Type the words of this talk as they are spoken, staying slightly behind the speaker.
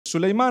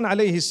Sulaiman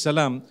alayhi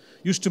salam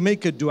used to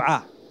make a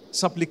dua,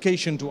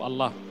 supplication to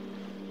Allah.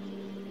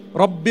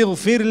 Rabbi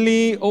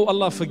ghfirli, oh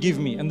Allah, forgive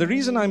me. And the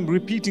reason I'm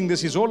repeating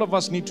this is all of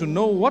us need to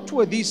know what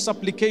were these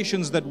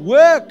supplications that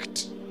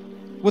worked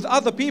with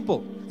other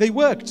people. They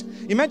worked.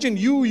 Imagine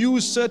you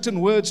use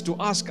certain words to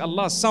ask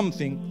Allah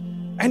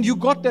something and you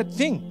got that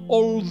thing.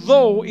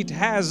 Although it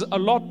has a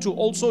lot to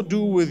also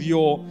do with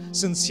your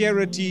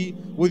sincerity,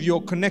 with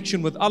your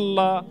connection with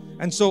Allah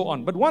and so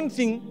on. But one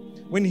thing,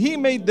 when he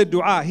made the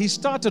dua, he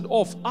started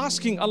off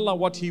asking Allah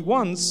what he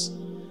wants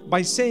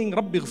by saying,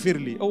 Rabbi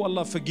ghfirli, oh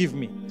Allah, forgive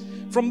me.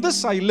 From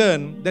this I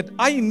learn that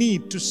I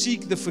need to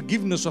seek the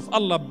forgiveness of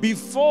Allah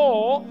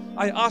before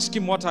I ask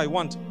Him what I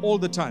want all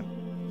the time.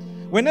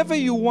 Whenever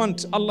you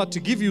want Allah to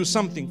give you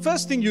something,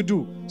 first thing you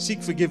do,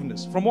 seek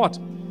forgiveness. From what?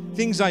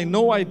 Things I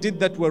know I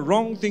did that were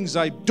wrong, things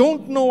I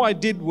don't know I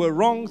did were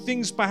wrong,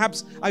 things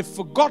perhaps I've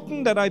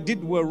forgotten that I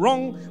did were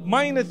wrong,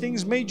 minor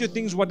things, major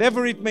things,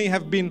 whatever it may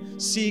have been,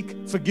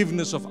 seek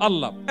forgiveness of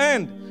Allah.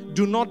 And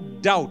do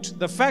not doubt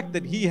the fact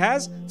that He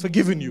has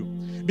forgiven you.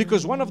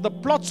 Because one of the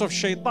plots of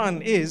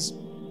shaitan is,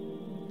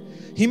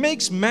 he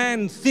makes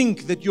man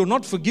think that you're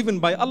not forgiven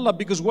by Allah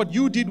because what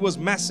you did was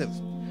massive.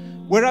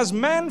 Whereas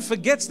man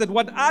forgets that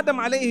what Adam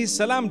alayhi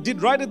salam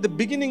did right at the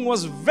beginning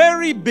was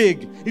very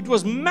big. It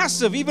was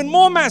massive, even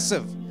more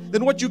massive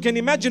than what you can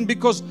imagine,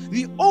 because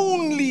the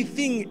only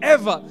thing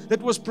ever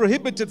that was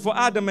prohibited for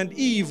Adam and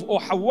Eve, or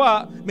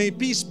Hawa, may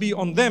peace be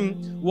on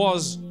them,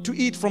 was to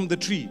eat from the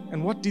tree.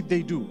 And what did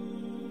they do?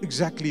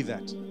 Exactly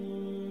that.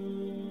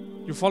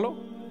 You follow?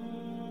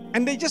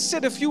 And they just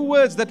said a few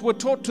words that were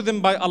taught to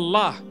them by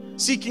Allah,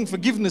 seeking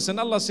forgiveness,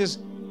 and Allah says,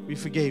 we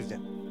forgave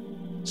them.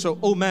 So,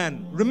 oh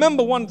man,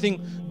 remember one thing,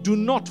 do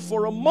not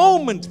for a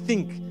moment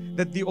think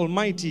that the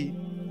Almighty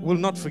will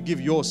not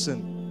forgive your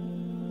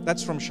sin.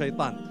 That's from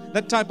shaitan.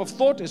 That type of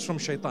thought is from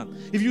shaitan.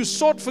 If you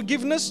sought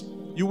forgiveness,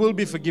 you will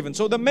be forgiven.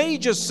 So the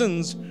major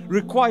sins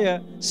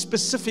require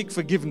specific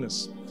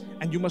forgiveness,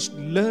 and you must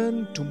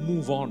learn to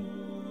move on.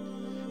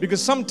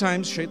 Because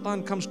sometimes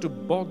shaitan comes to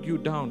bog you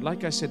down.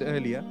 Like I said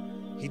earlier,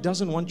 he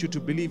doesn't want you to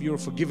believe you're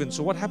forgiven.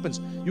 So what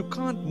happens? You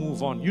can't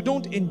move on. You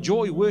don't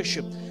enjoy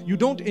worship. You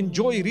don't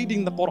enjoy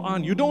reading the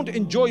Quran. You don't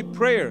enjoy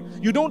prayer.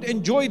 You don't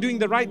enjoy doing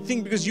the right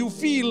thing because you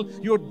feel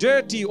you're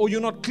dirty, or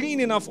you're not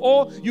clean enough,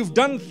 or you've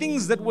done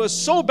things that were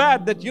so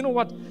bad that, you know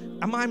what,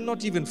 I'm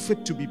not even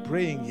fit to be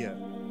praying here.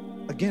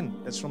 Again,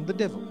 that's from the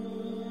devil.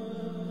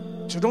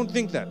 So don't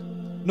think that.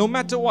 No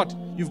matter what,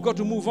 you've got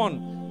to move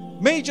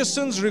on. Major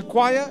sins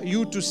require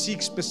you to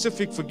seek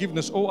specific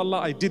forgiveness. Oh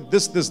Allah, I did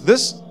this.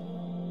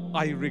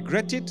 I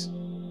regret it,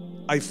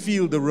 I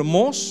feel the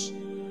remorse,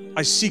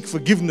 I seek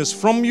forgiveness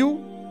from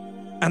you,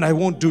 and I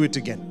won't do it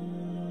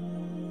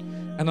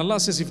again. And Allah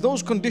says, if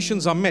those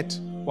conditions are met,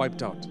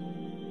 wiped out.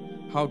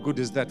 How good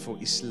is that for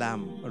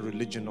Islam, a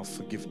religion of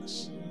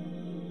forgiveness?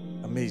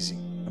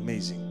 Amazing,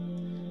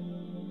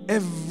 amazing.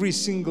 Every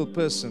single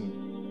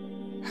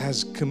person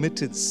has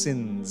committed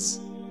sins.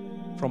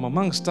 From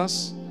amongst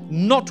us,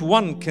 not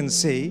one can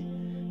say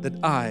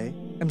that I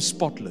am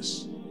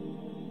spotless.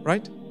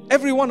 Right?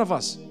 Every one of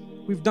us.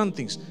 We've done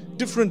things,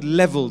 different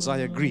levels, I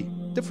agree,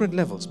 different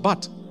levels,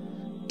 but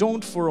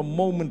don't for a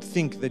moment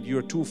think that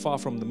you're too far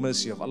from the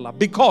mercy of Allah,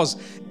 because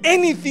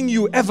anything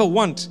you ever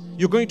want,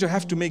 you're going to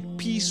have to make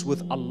peace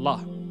with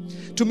Allah.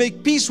 To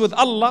make peace with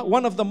Allah,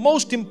 one of the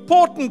most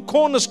important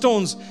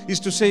cornerstones is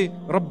to say,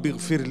 Rabbi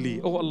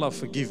ghfirli, oh Allah,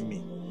 forgive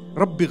me.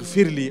 Rabbi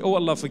ghfirli, oh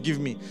Allah, forgive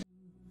me.